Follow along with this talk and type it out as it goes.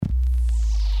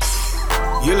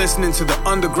You're listening to the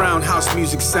underground house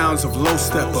music sounds of Low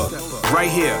Steppa, right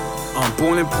here on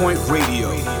Boiling Point Radio.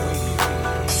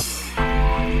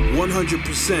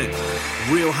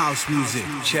 100% real house music.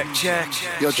 Check, check.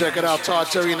 Yo, check it out. Todd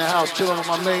Terry in the house, chilling with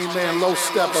my main man, Low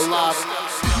Steppa live.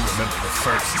 Do you remember the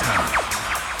first time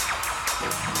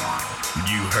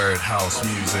you heard house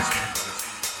music?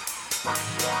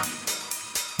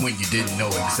 When you didn't know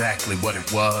exactly what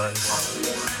it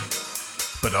was,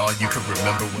 but all you could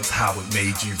remember was how it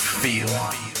made you feel.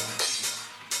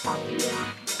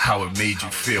 How it made you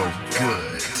feel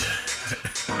good.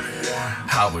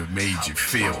 How it made you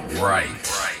feel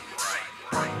right.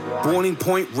 Boiling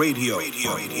Point Radio. It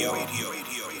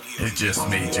just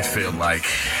made you feel like,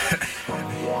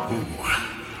 ooh.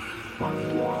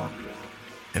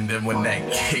 And then when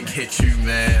that kick hit you,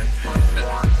 man,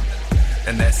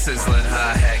 and that sizzling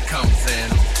hi-hat comes in.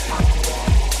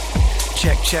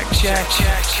 Check, check, check,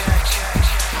 check, check, check.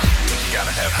 You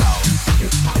gotta have house.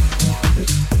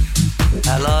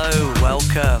 Hello,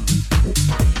 welcome.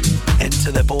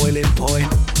 Enter the Boiling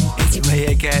Point. It's me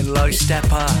again, Low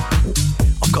Steppa.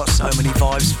 I've got so many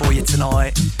vibes for you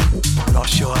tonight. I'm not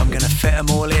sure I'm gonna fit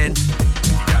them all in.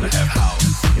 You gotta have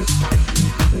house.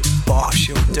 But I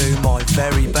shall do my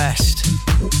very best.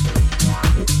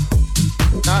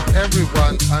 Not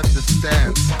everyone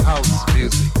understands house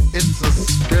music. It's a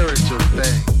spiritual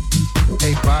thing,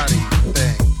 a body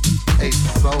thing, a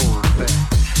soul thing.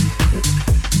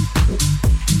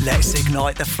 Let's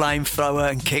ignite the flamethrower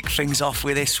and kick things off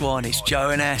with this one. It's Joe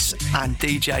and S and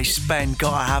DJ Spen,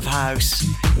 Gotta Have House.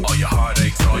 All your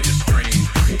heartaches, all your streams,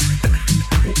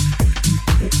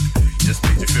 just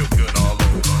made you feel good all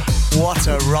over. What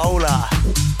a roller!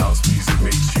 House music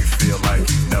makes you feel like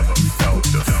you never felt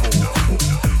before.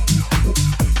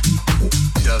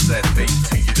 Does that thing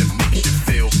to you that makes you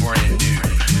feel brand new.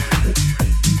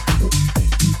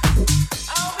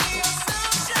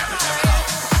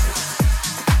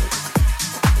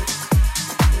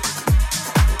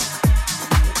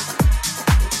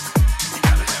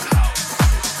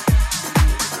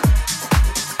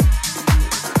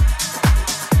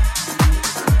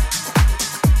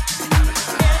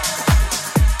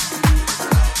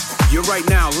 You're right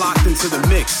now locked into the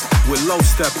mix with Low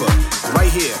Steppa,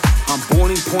 right here on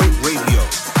Boiling Point Radio.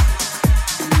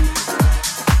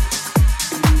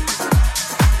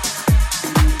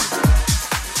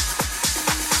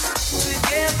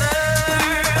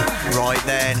 Right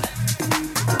then,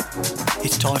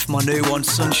 it's time for my new one,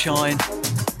 Sunshine.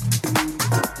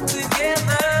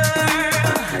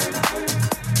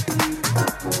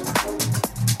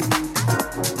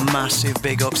 Massive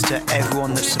big ups to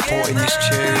everyone that's supporting this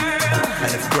tune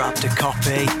and have grabbed a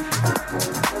copy.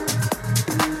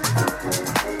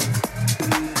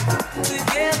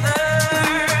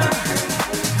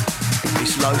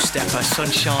 It's Low Steppa,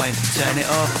 Sunshine, turn it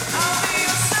up.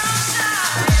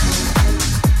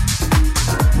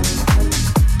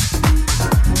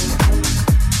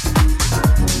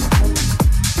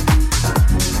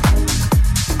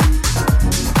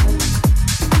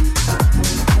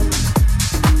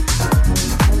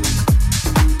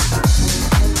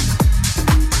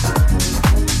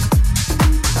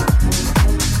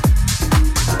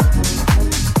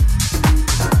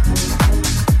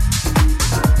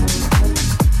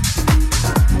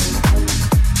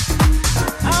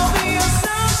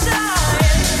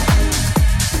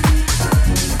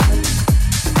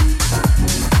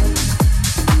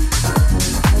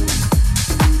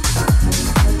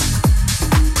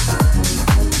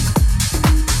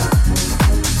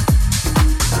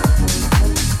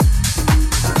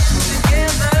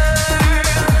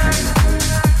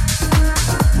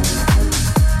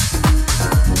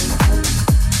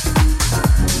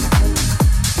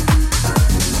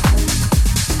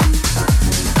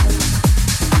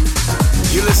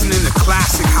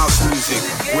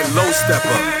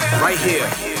 Right here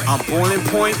on Boiling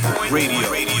Point Radio.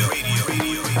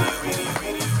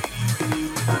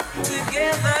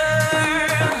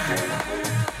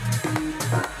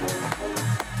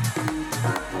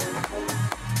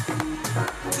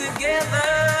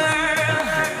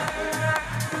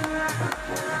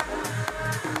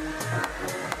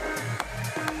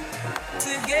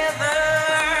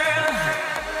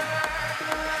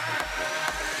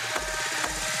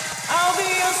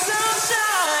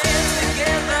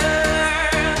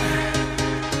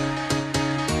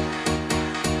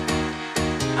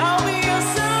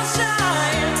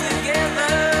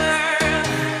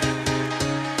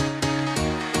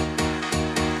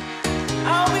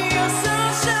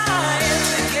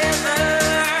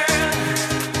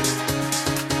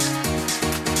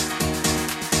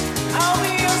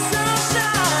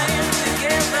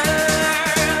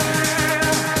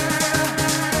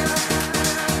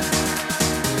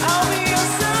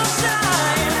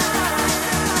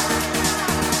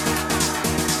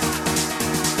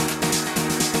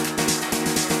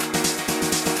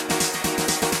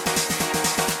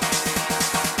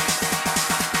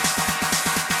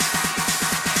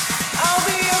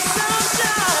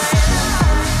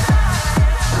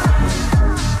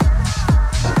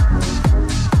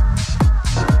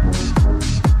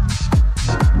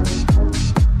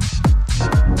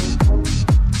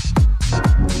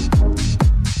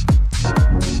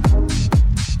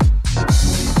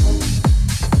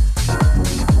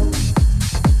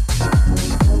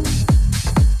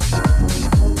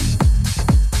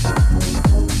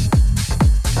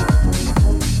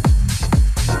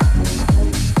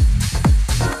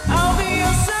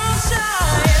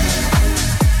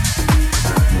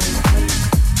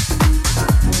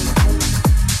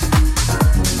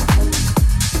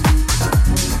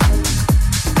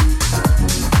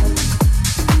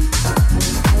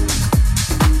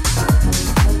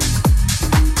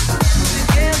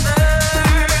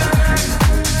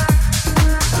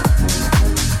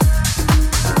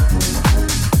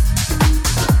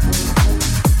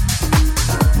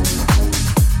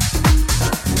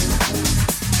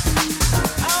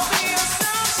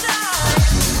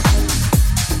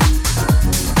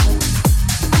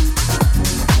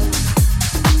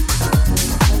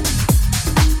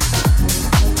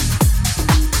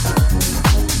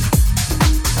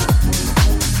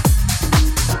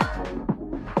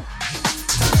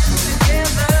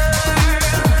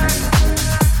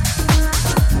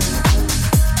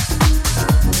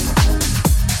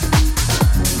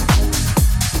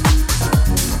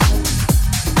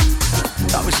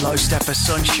 Stepper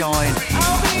Sunshine.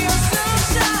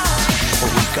 But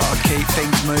we've got to keep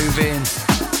things moving.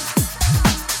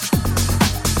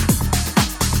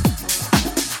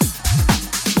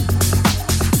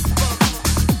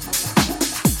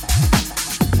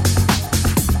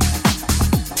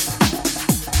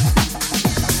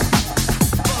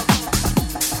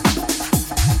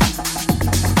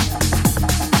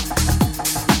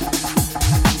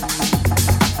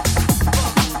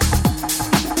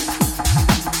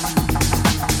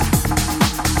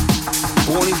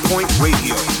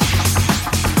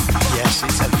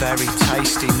 Very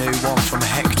tasty new one from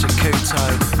Hector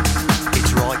Couto.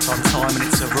 It's right on time and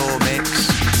it's a raw mix.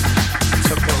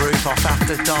 Took the roof off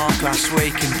after dark last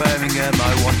week in Birmingham.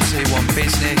 0121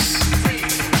 business.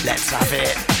 Let's have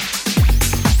it.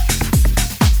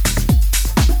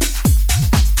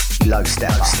 Low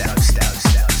step.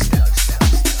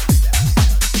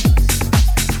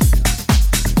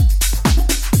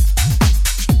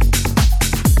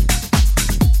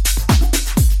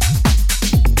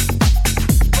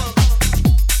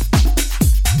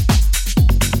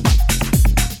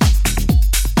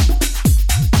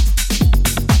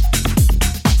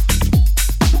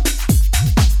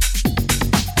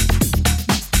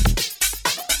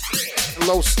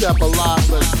 Step alive,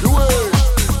 let's do it.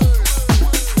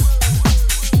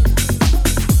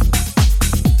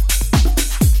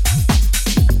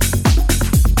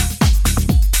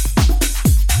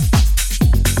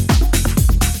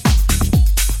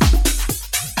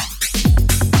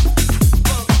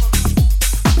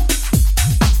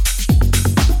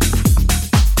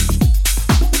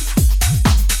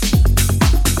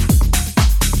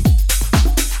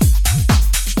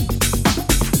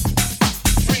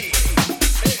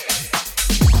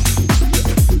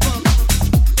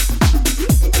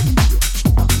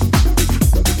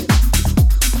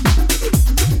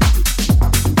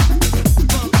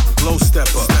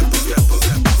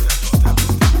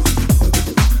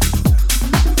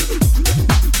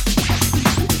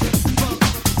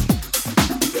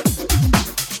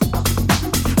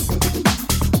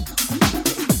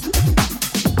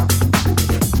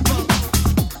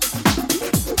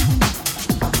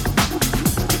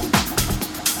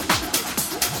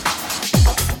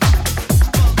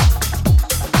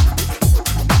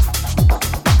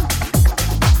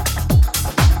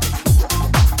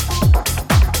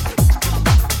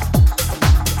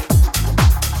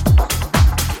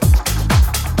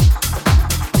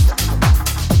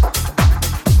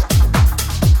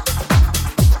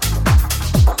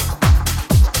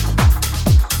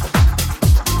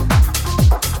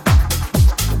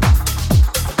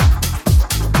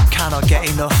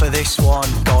 Enough of this one.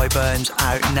 Guy Burns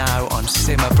out now on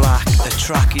Simmer Black. The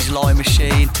track is Lie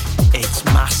Machine. It's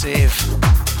massive.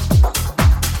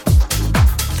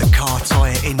 The car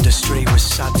tyre industry was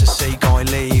sad to see Guy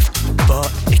leave,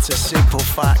 but it's a simple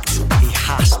fact. He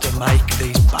has to make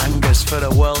these bangers for the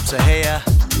world to hear.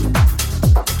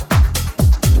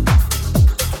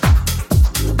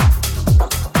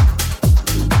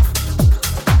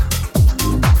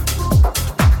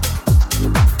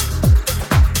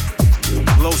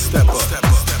 Low stepper.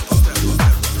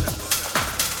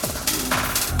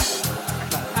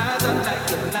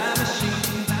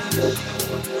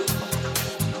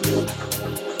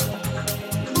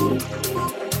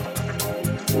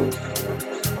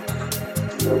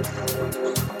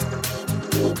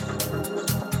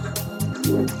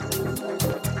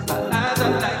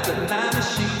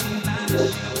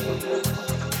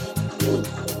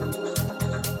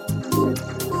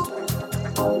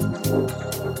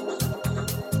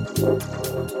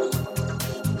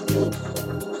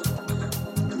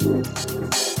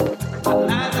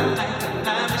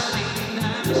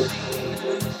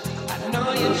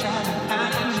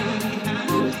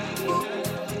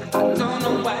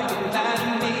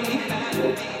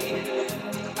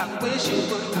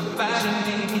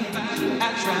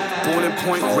 Boiling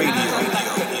Point Radio.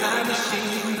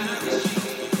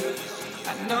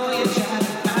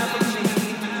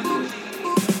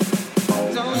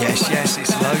 Yes,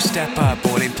 it's Low Stepper,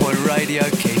 Boiling Point Radio.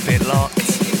 Keep it locked.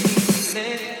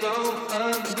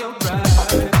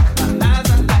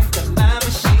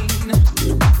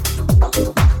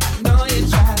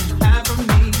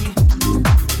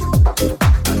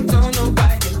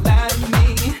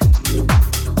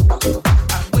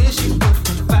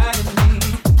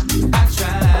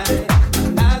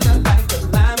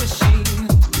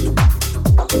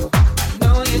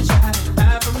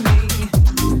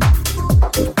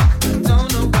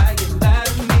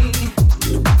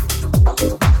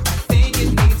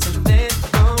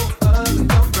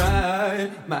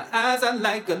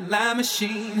 Like a lie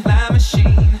machine, lie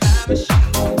machine, lie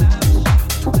machine, lie machine.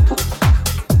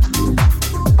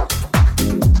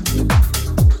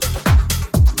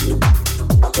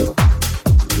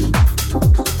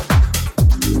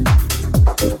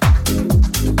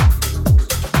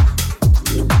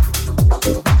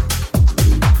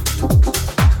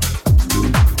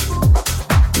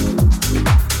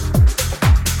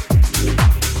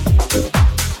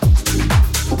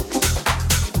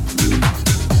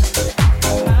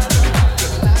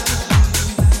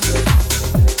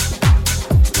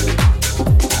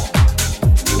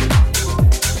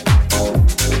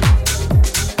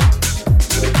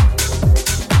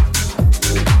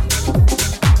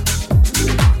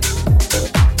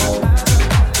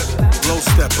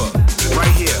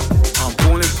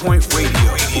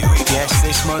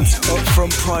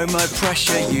 promo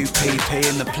pressure, UPP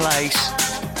in the place.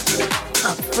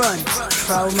 Upfront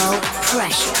promo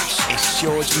pressure. It's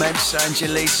George Mensa and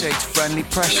Jalisa, it's Friendly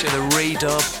Pressure, the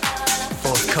redub.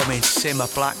 Forthcoming Simmer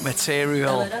Black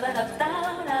material. Into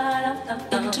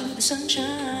the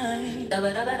sunshine. The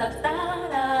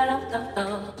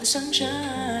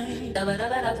sunshine.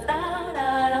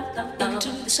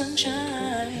 Into the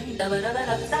sunshine.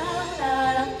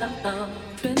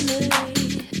 Friendly.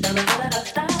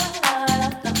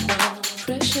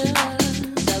 Pressure.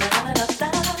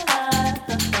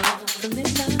 From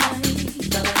midnight.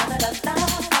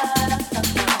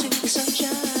 Into the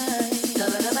sunshine.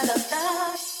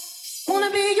 Wanna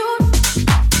be your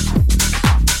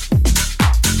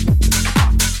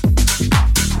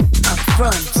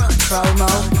Upfront promo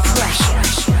pressure.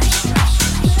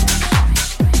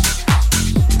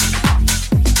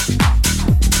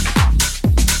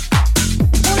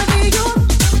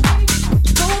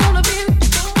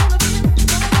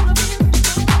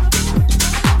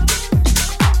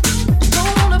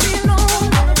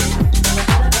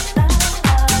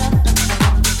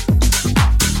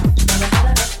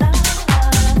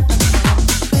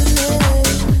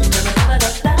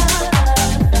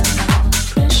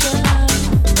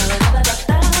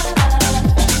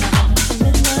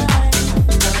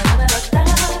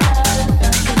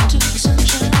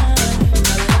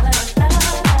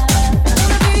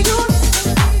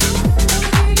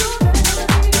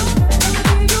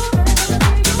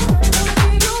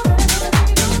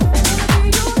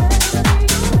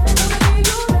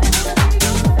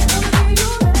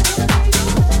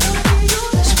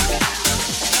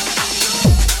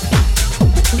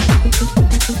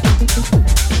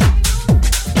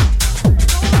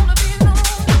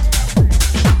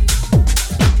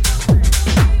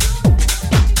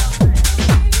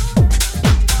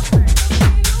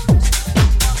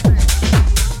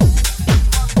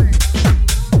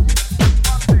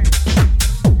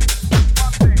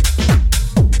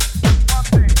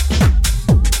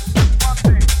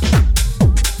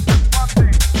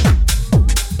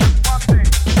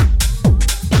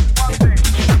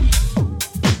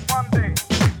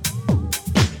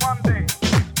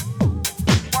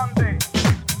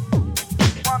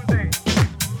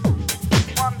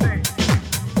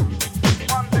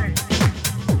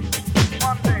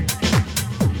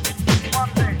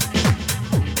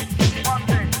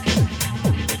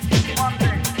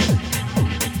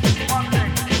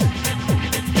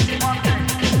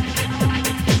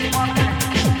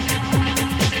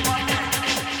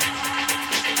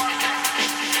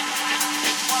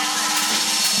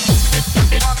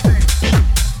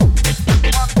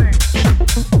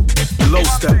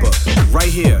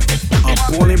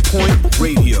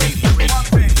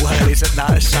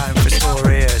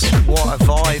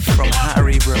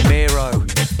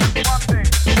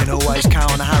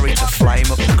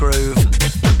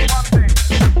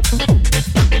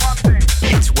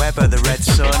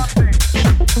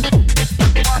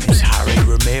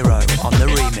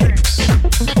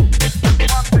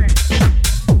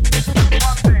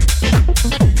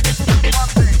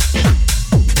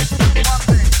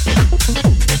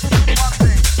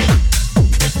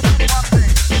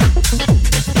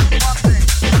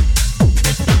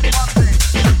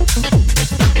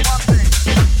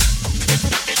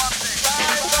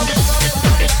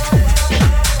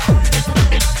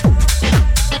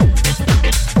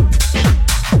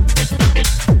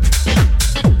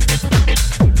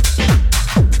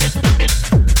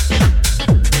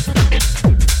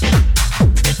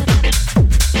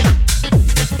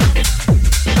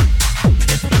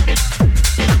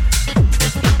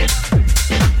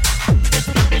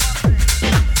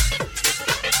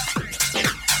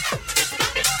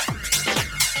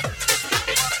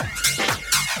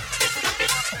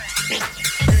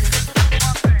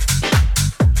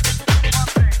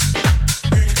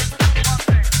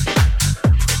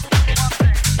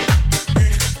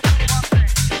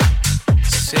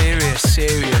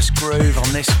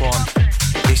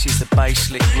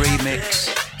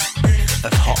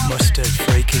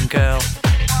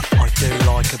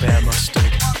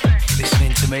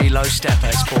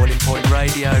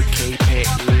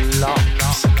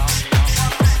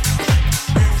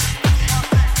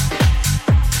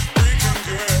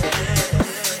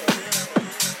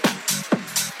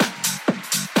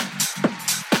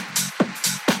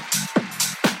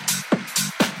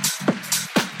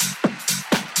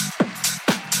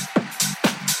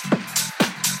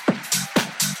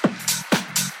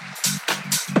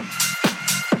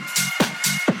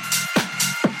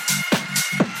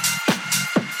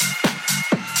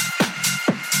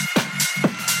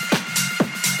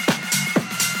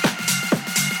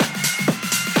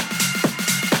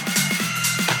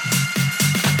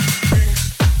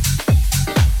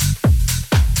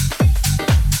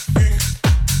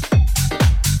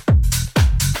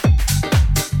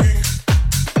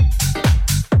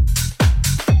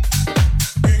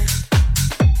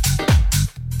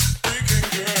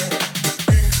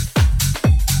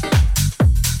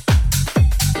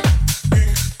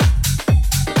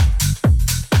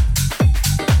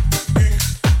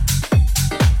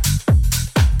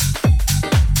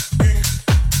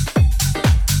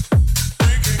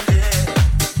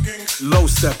 Low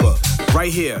Stepper,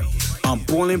 right here on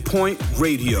Boiling Point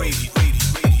Radio.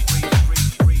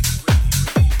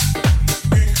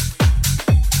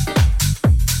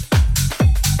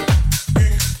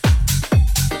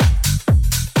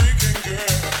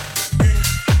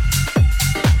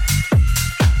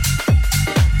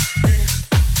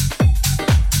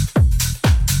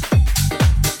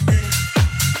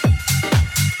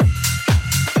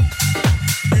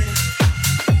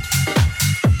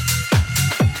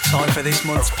 For this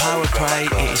month's Power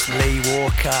Crate, it is Lee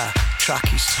Walker.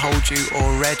 Track is Told You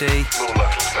Already,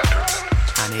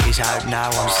 and it is out now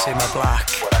on Simmer Black.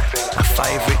 My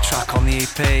favourite track on the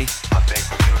EP,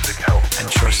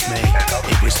 and trust me,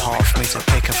 it was hard for me to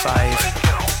pick a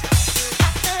fave.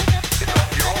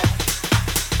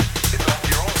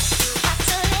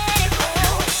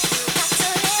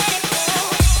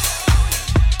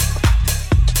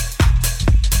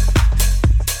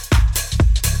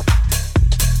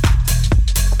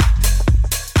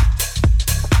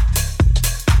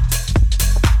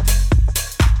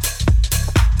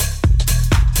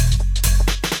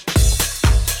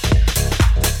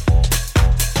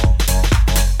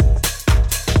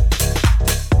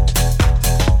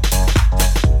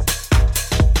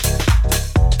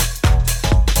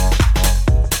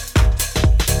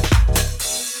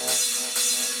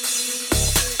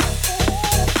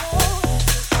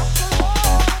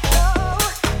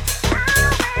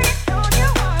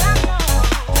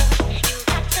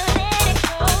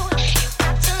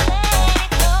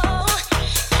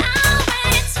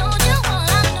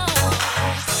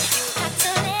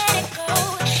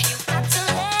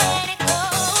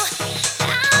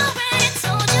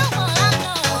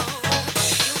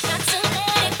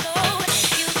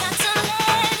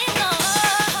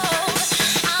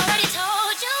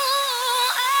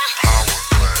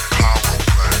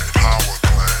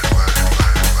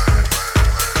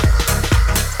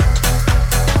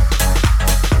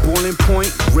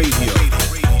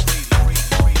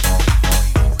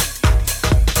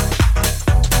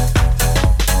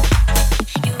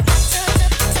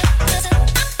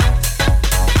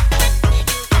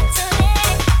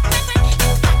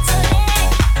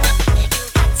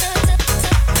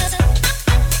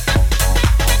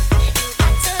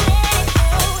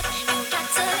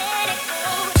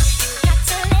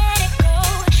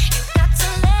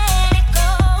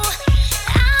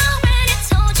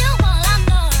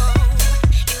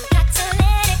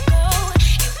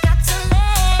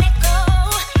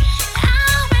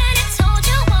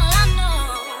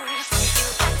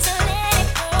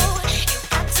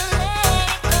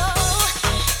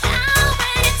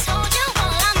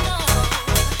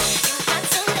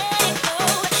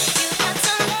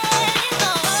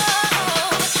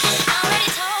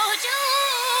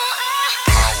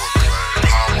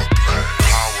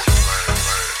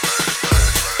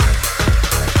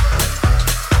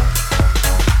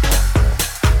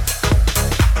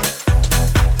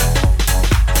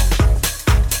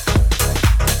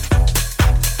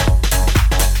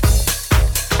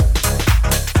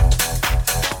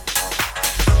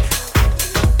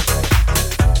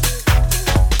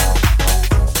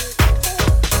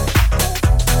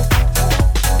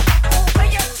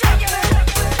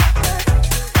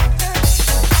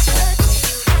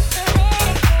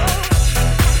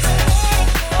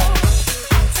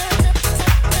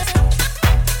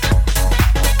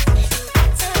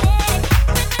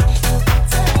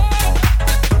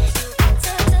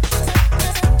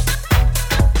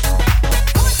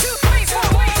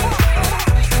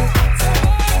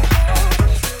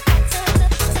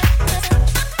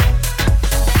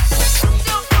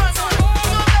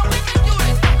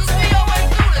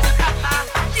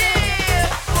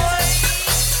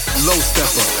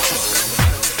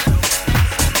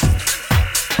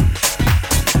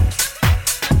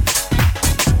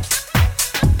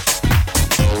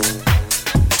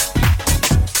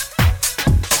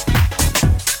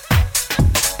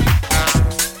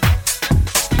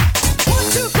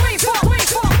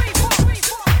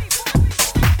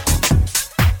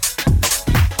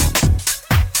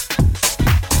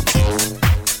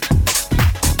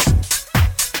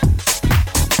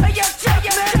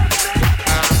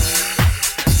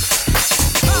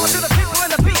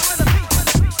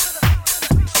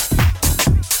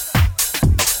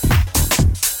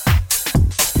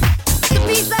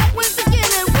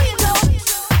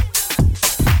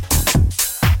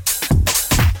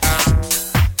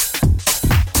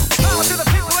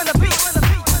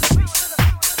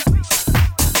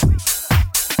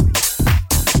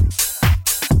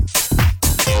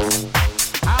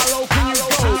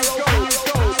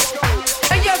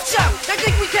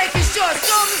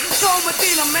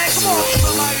 Medina, man. Come on.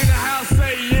 Somebody in the house.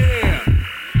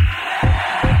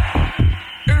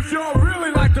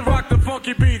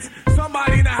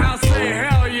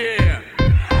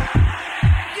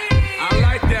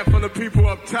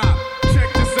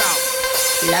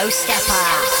 Low Stepper.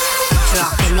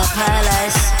 Dropping the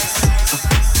pearlers.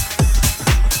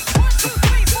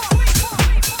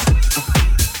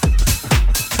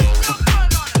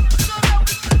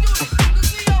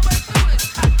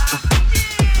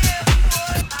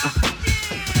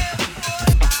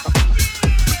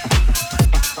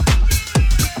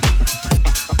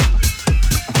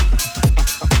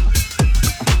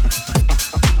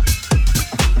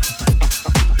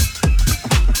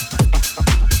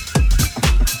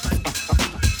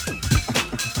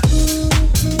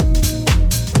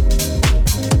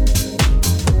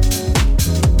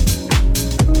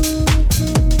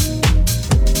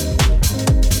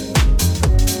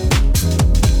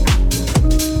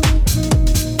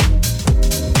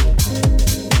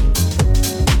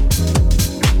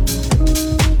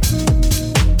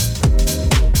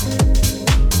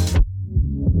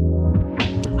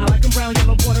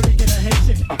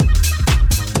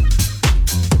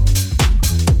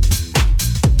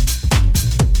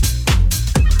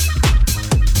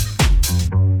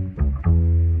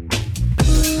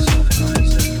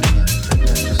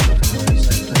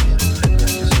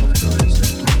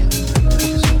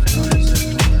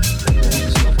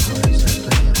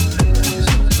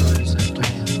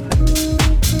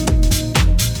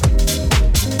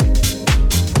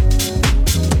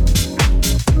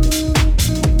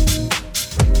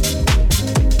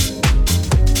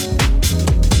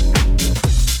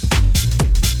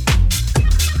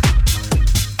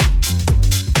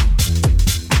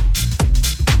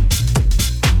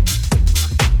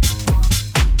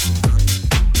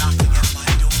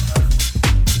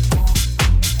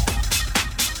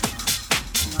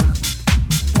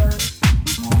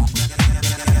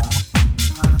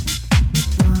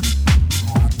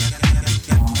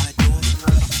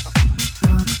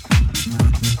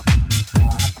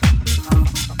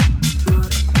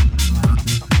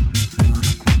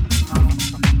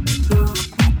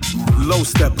 Low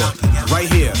Stepper,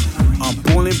 right here on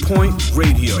Boiling Point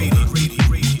Radio.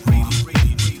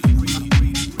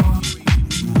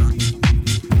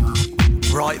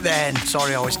 Right then,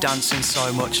 sorry I was dancing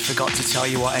so much, forgot to tell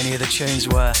you what any of the tunes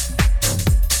were.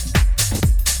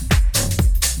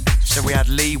 So we had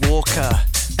Lee Walker,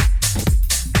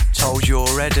 Told You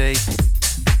Already,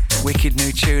 wicked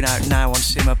new tune out now on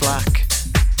Simmer Black.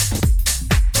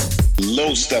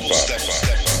 Low Stepper.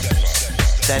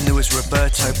 Then there was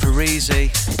Roberto Parisi,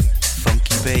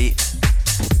 funky beat.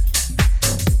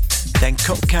 Then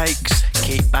Cupcakes,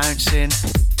 Keep Bouncing.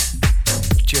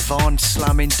 Javon,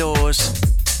 Slamming Doors.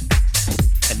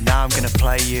 And now I'm gonna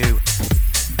play you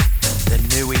the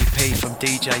new EP from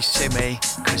DJ Simmy,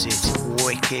 cause it's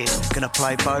wicked. Gonna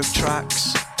play both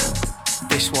tracks.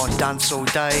 This one, Dance All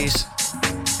Days.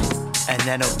 And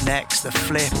then up next, The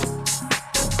Flip,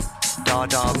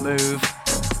 Dada Move.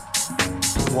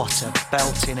 What a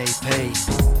belting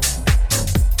EP.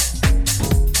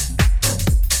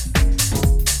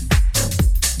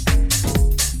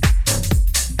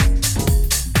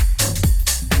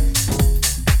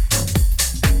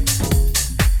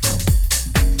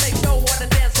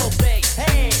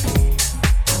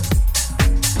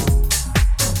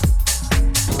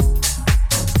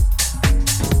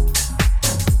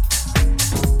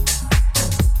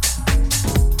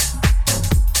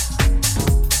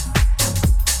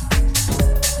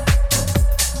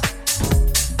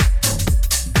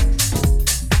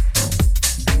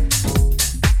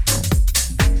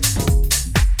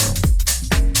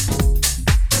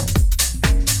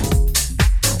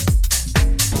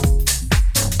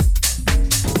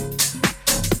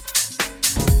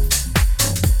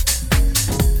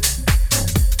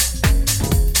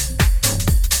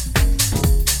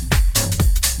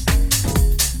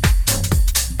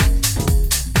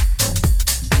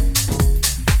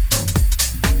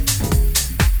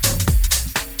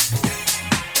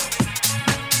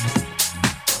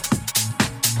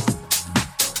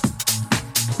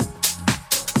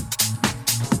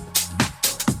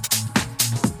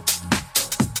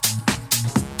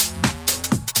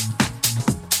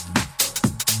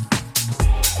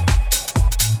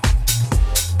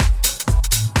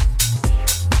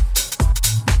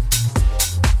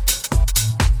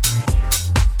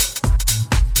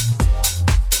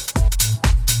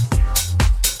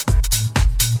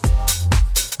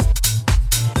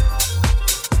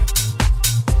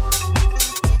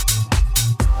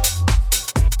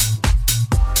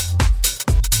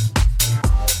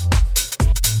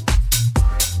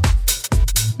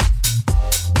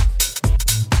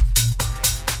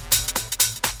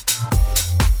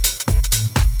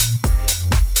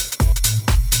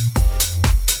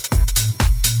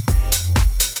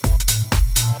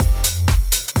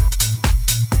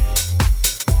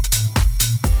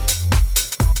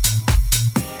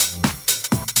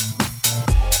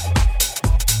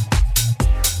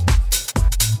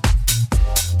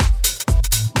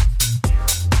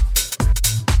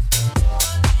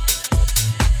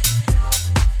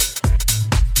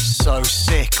 So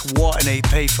sick. What an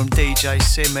EP from DJ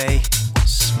Simi.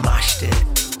 Smashed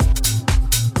it.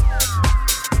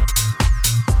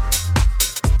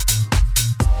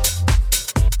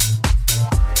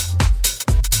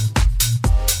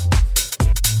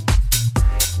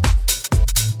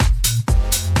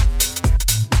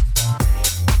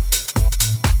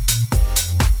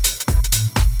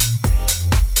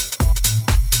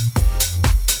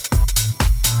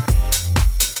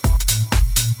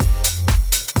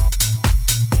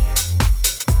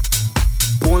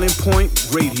 Point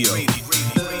Radio.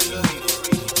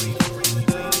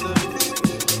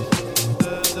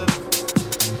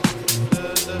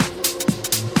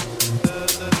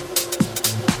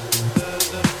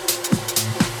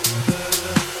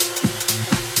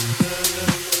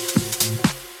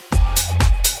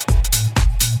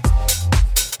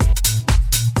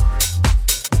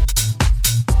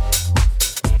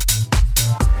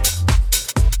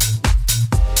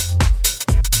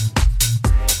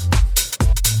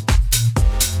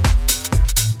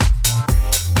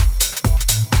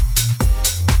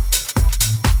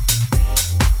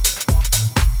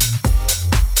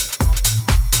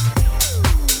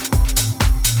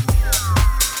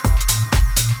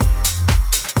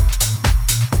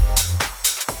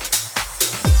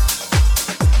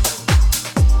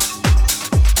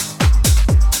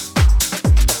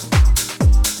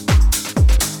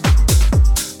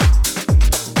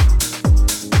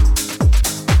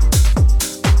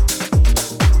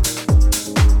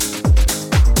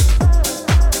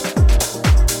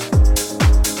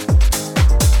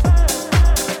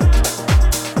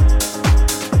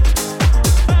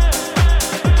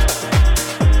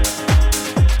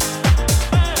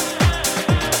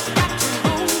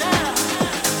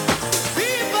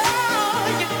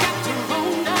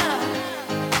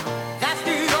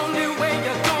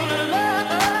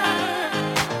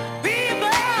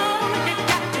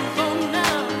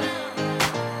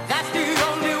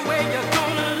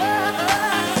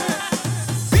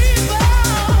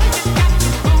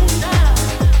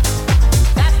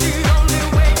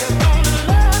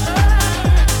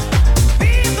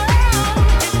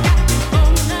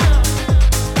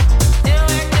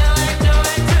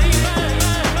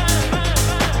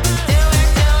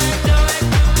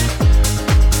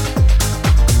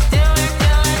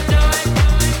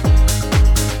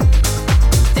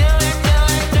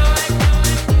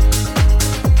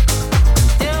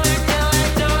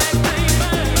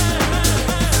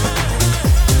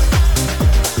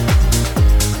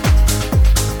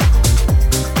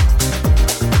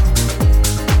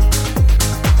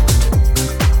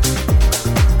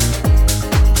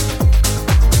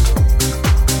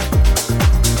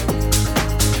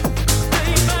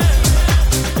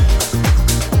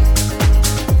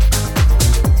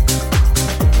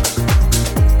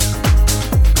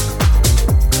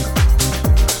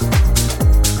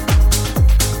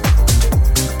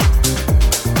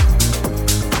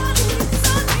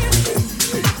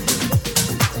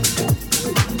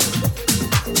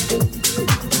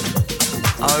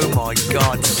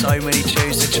 So many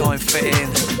tunes to try and fit in.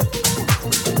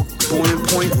 Boiling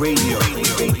Point Radio.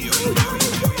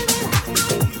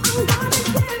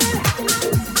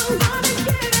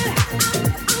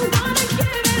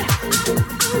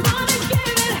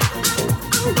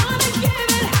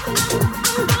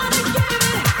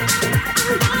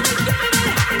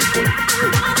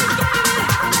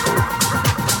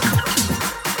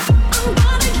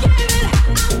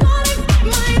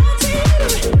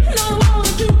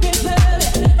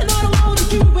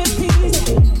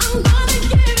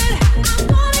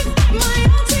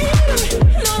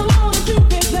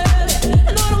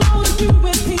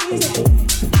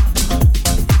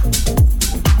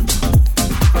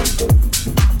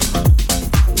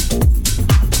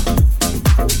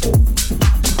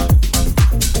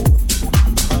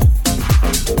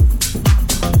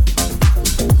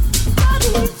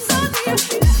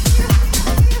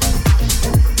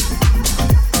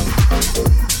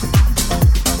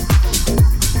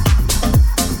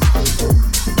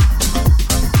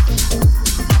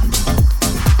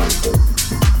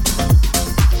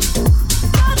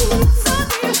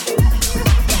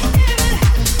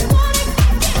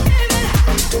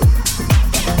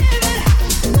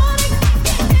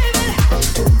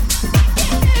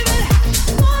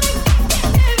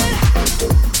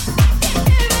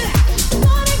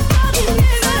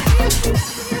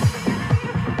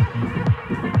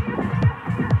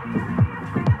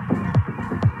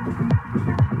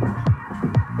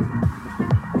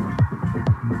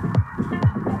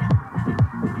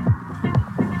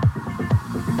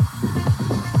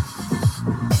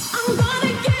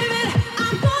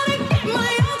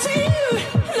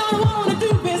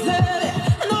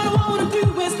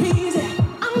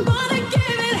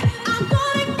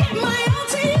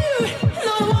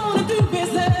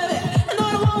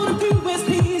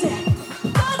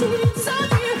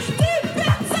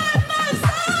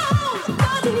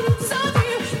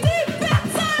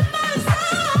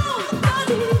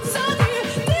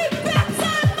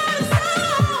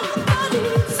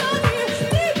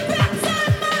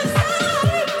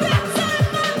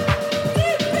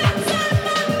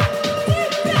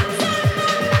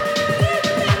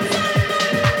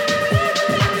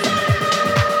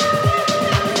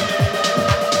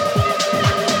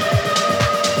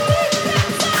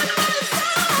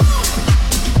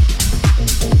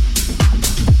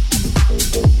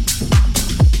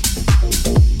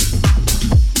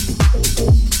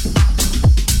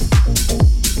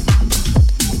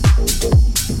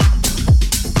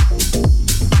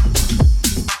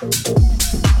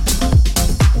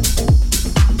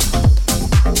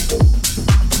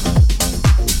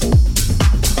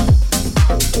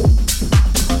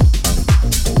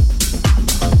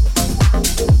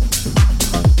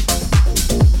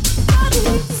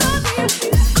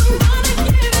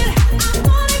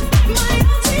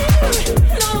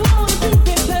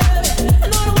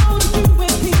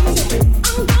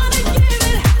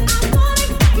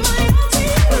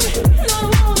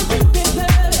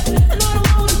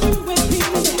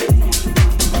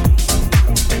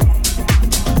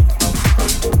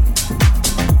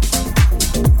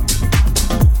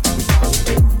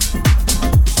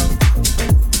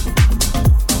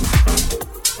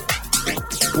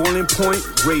 Boiling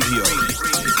Point Radio.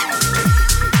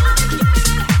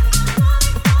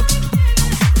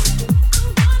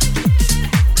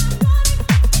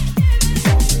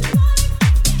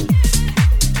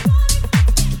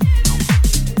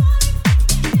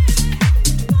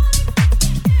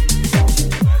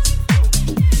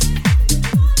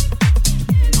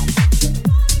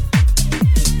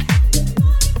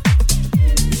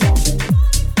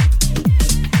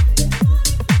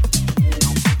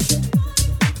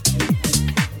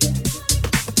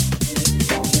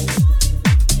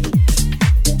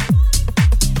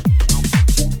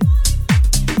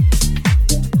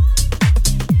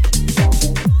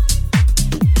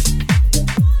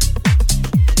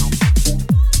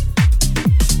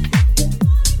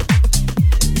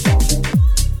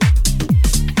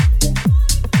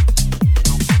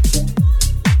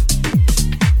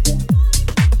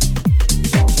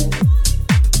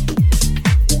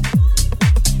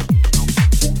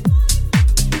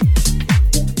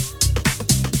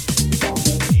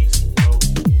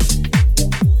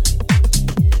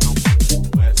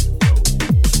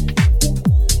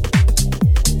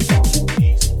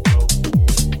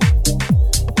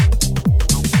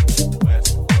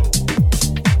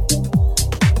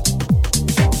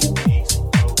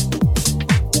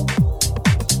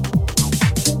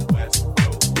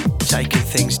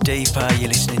 Deeper, you're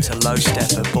listening to Low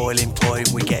Step at Boiling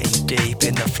Point. We're getting deep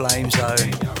in the flame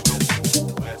zone.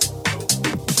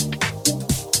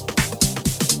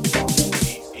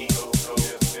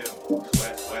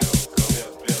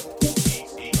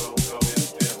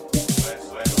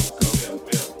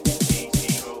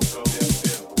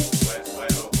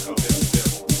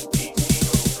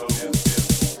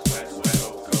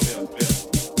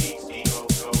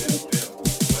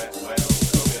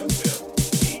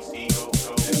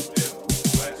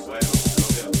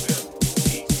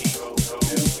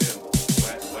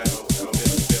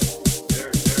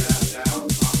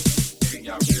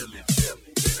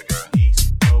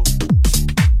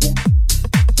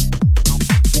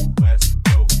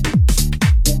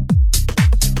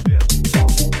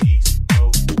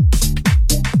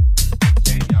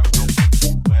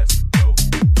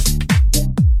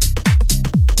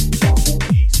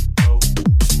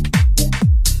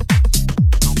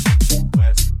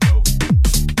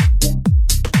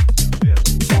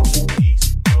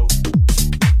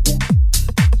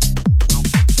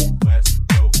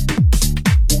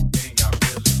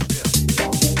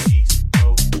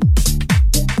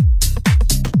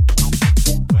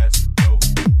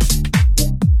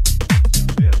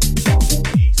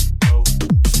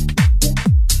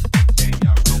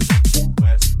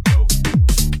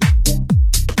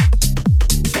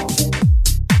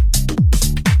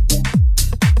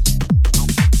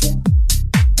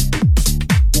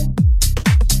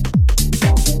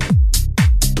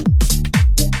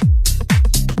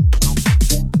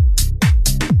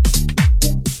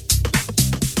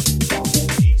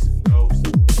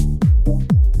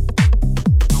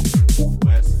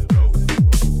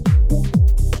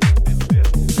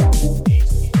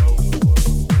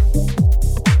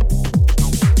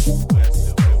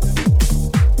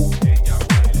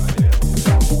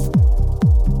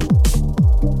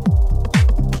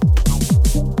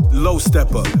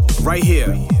 Stepper, right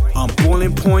here on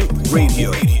Boiling Point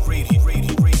Radio.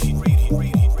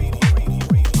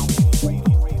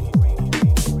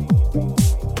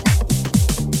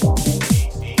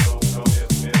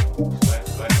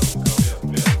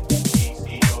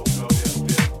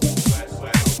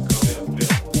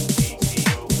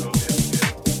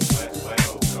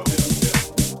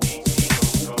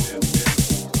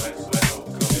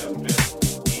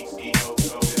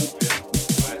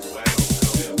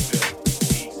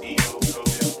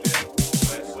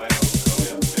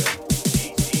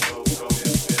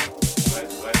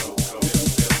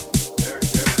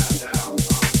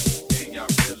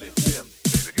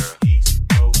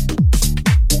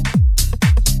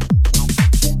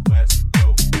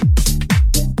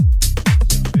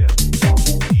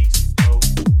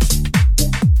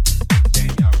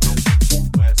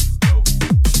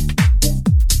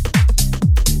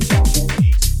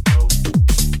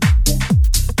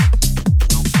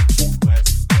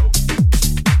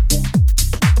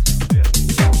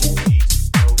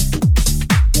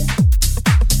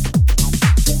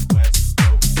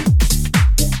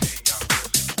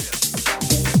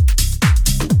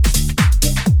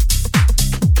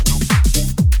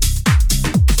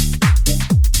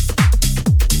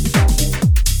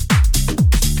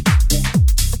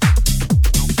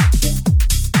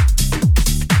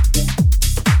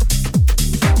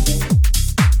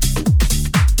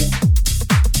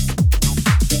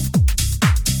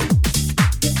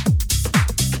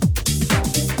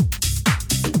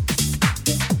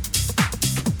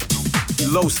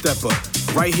 Low Stepper,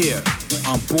 right here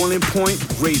on Boiling Point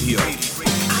Radio.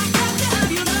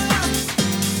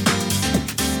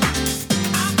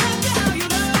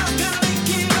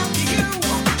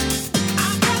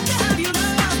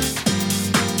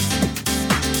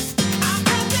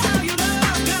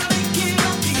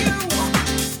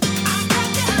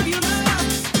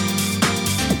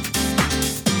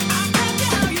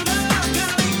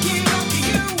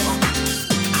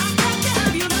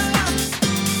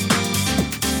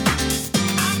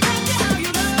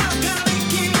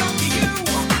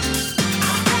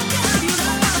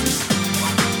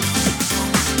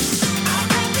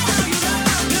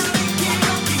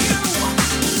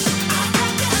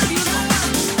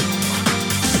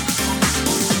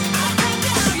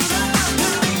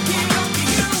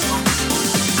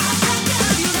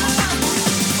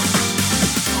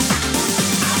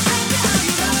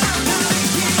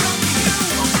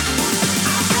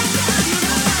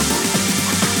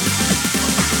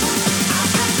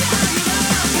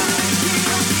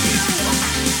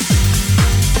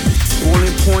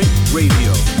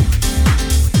 Radio.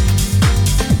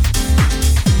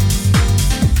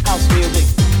 House music.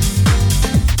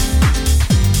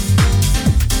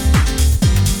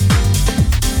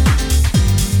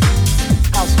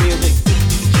 House music.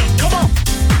 Come on.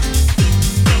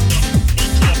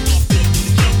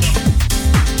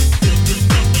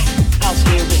 House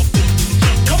music.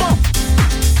 Come on.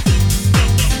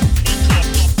 House music.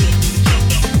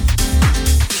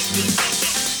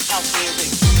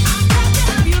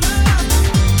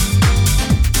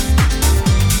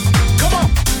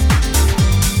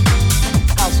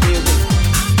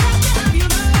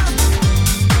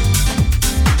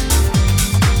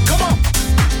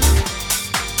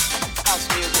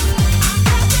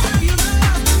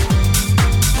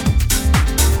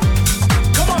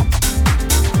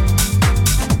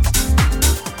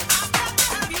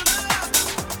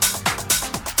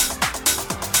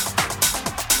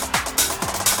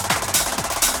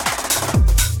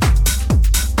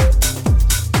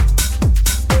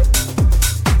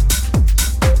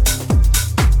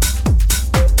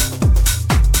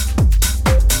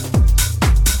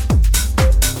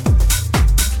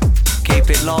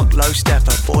 Low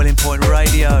Stepper, Boiling Point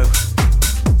Radio.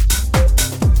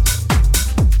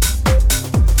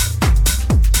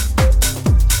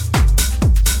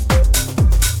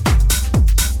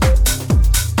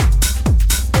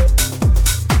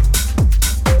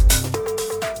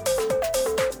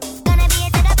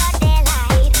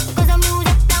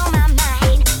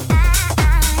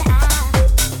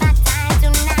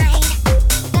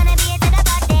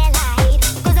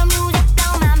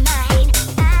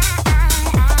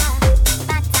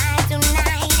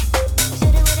 Tonight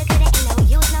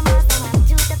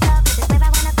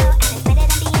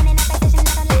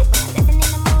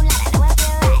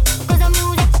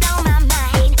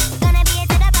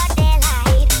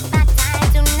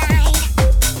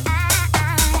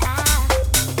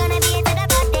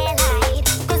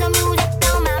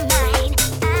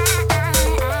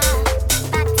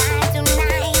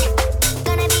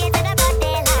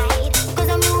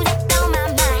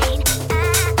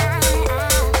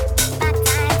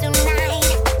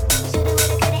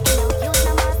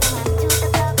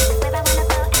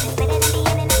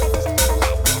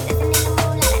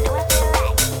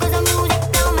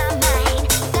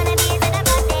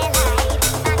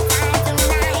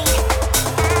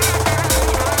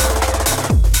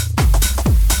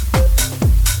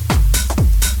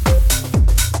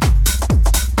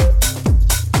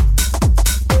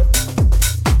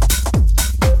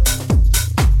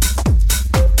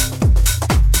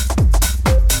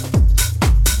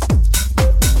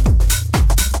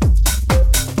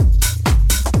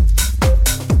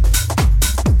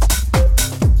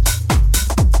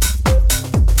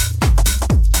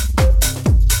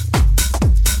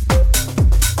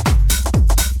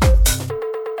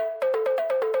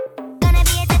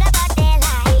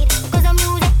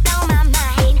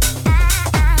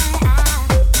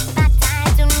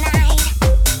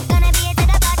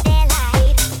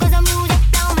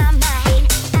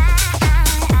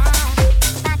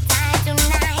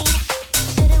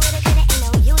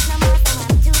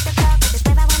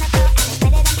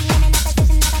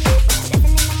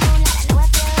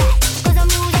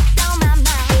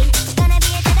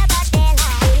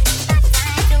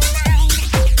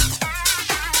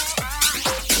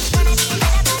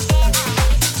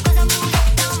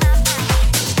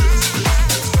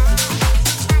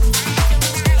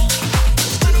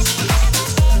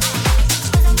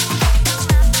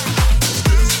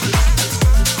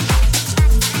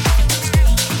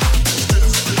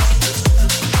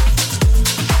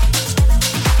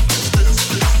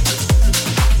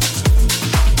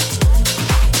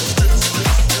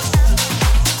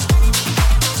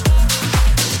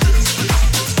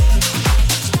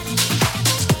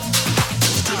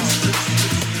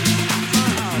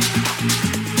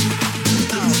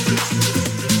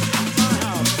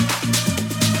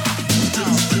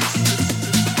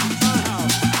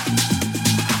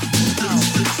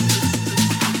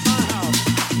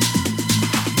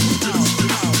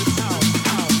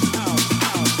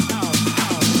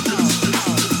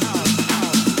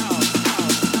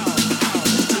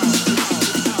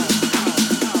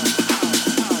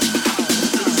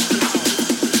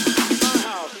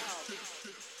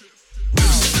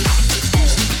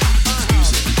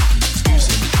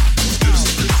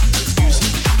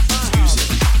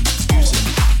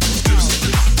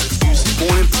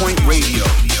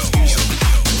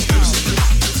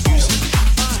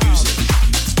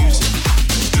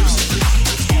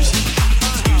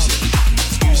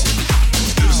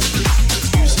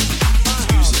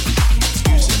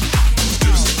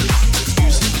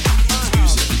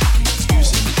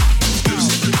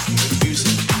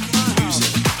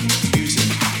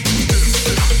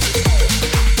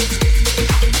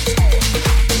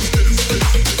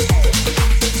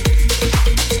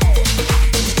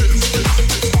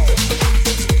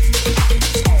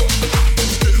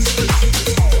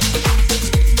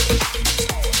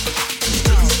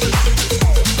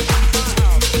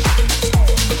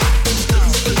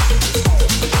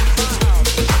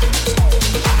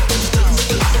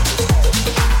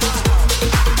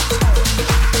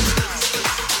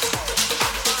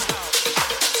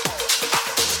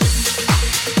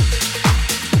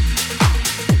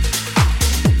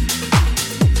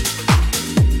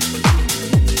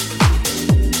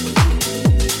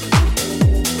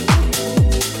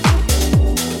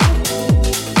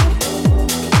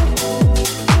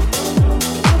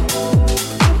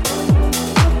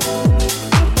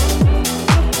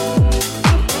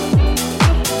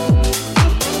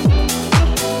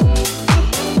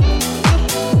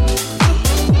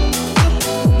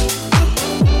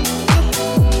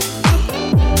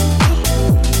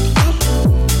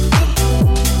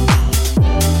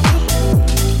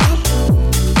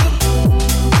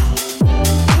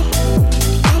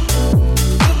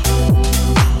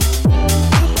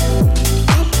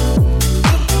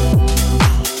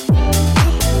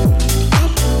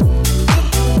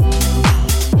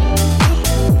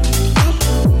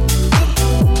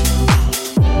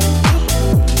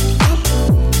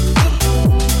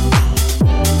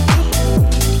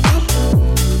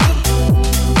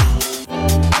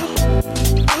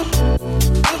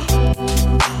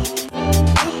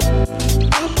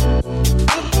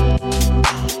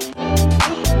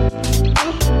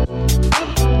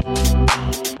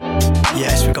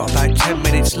 10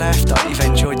 minutes left. Hope you've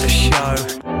enjoyed the show.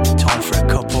 Time for a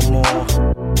couple more.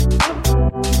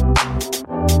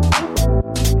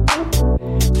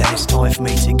 Then it's time for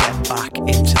me to get back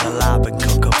into the lab and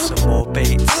cook up some more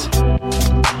beats.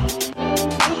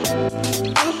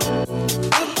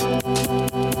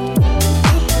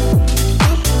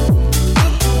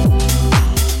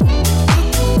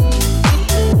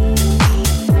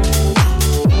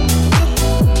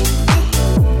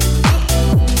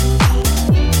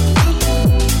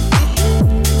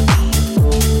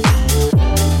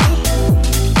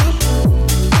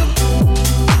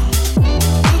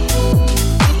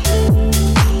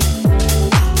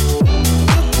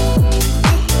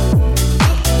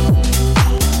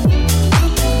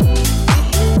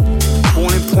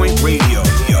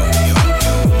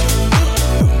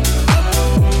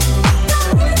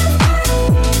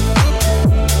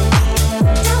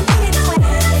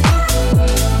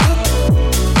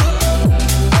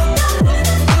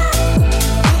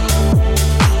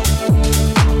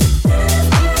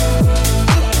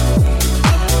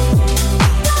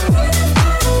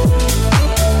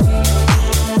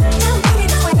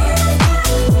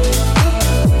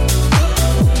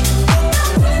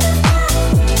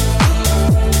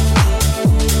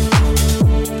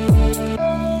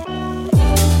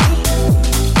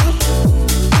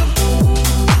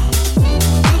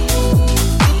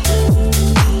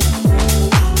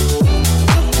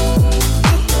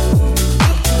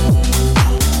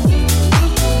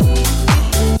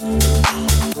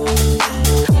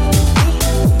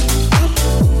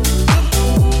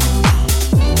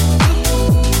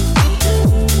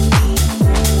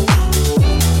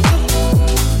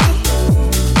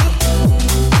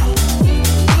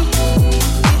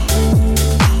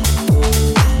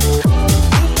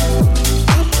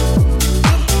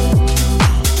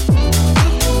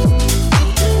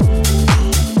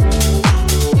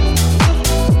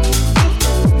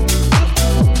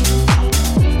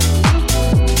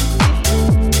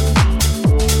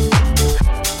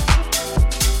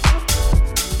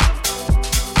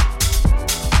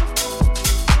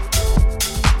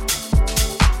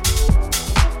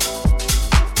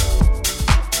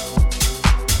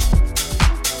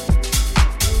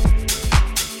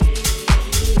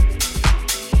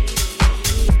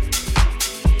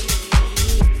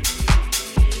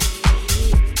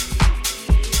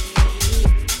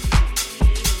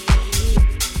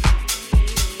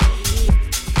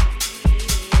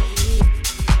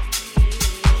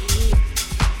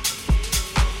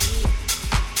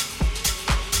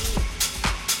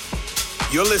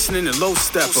 You're listening to Low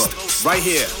Stepper, right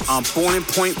here on Boiling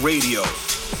Point Radio.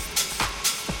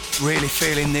 Really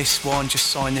feeling this one, just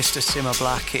signed this to Simmer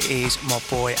Black. It is my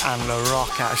boy Anne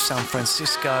LaRock out of San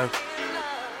Francisco.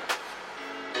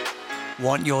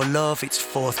 Want Your Love, it's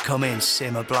forthcoming,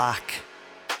 Simmer Black.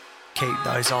 Keep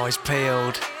those eyes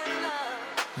peeled.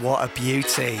 What a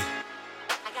beauty.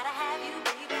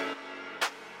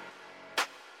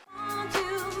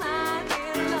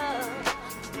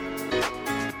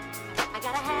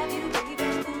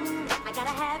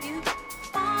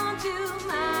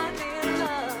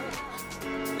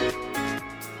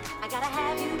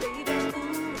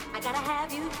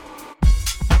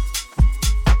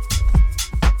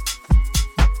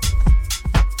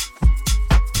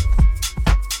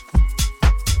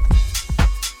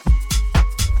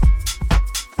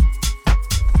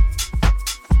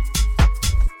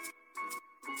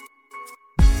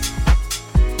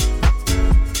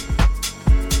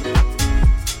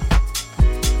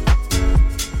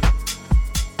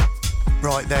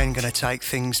 Then gonna take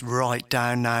things right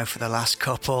down now for the last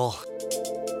couple.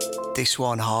 This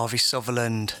one, Harvey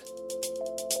Sutherland.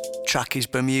 Track is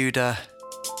Bermuda.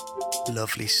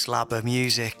 Lovely slab of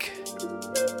music.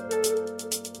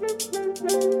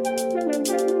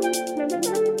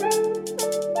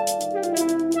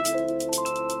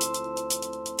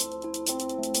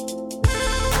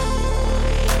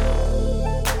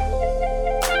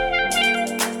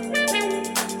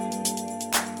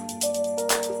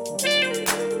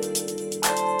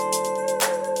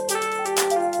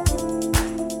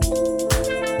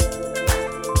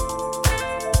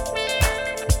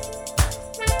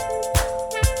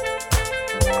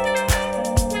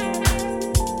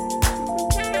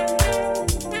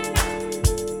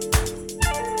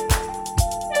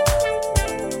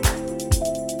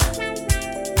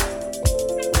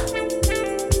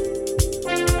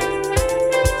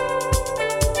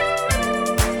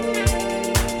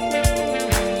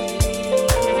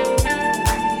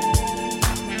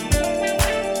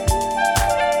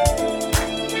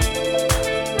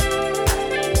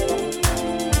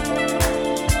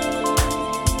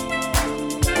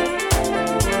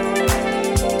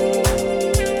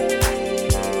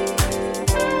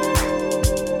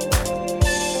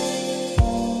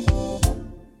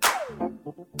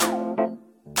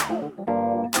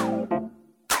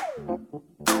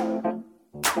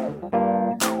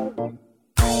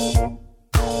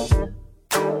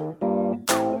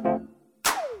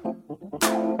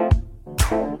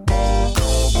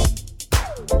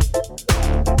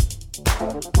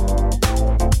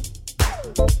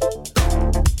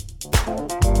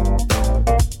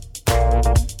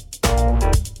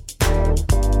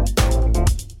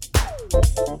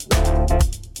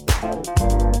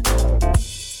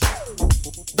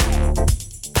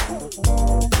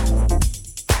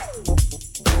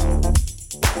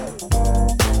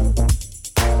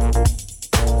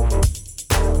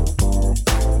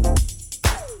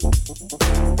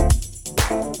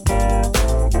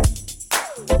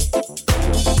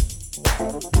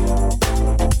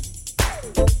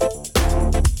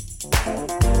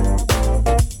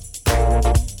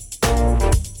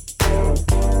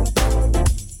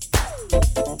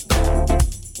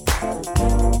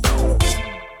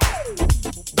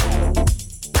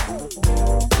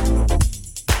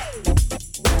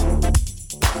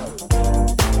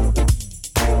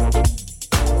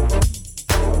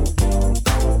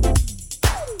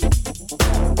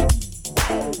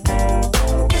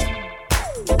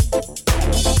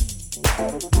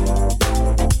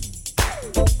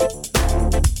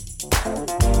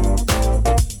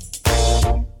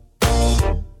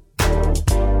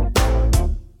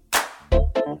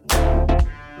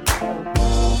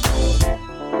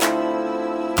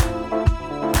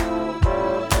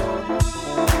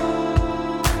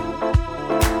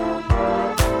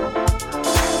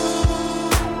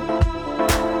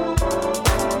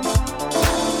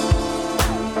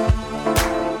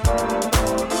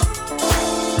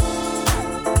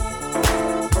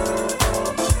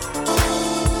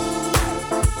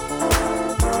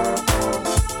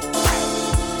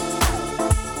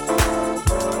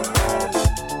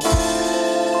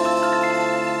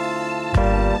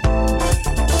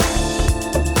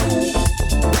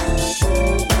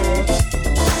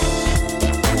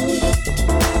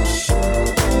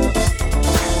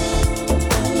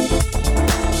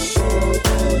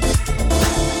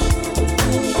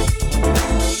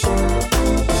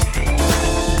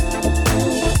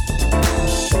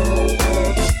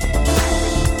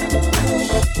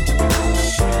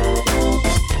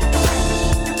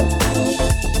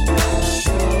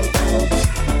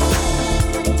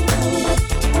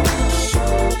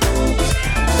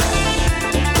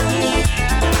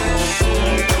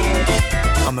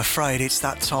 afraid it's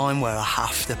that time where I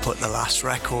have to put the last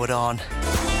record on.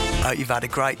 Hope you've had a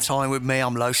great time with me.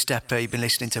 I'm Low Stepper. You've been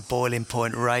listening to Boiling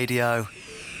Point Radio.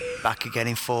 Back again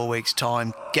in 4 weeks'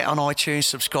 time. Get on iTunes,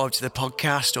 subscribe to the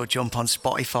podcast, or jump on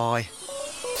Spotify.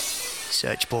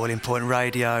 Search Boiling Point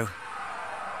Radio.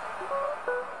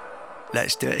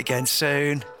 Let's do it again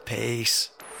soon. Peace.